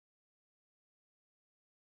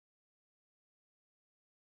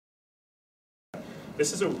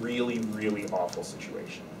This is a really, really awful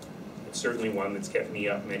situation. It's certainly one that's kept me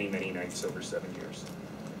up many, many nights over 7 years.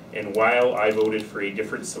 And while I voted for a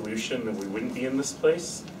different solution, that we wouldn't be in this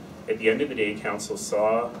place, at the end of the day, council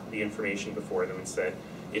saw the information before them and said,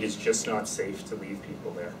 it is just not safe to leave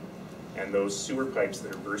people there. And those sewer pipes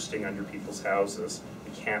that are bursting under people's houses,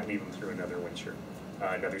 we can't leave them through another winter,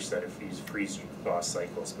 another set of these freeze-thaw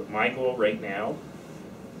cycles. But my goal right now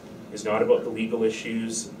is not about the legal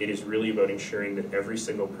issues. It is really about ensuring that every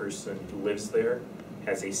single person who lives there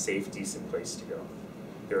has a safe, decent place to go.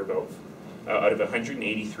 There are about, out of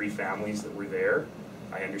 183 families that were there,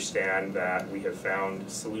 I understand that we have found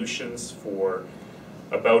solutions for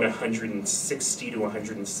about 160 to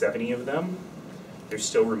 170 of them. There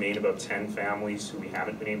still remain about 10 families who we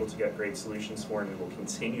haven't been able to get great solutions for, and we will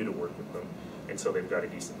continue to work with them until they've got a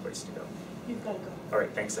decent place to go. You've got to go. All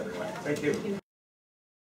right, thanks everyone. Thank you.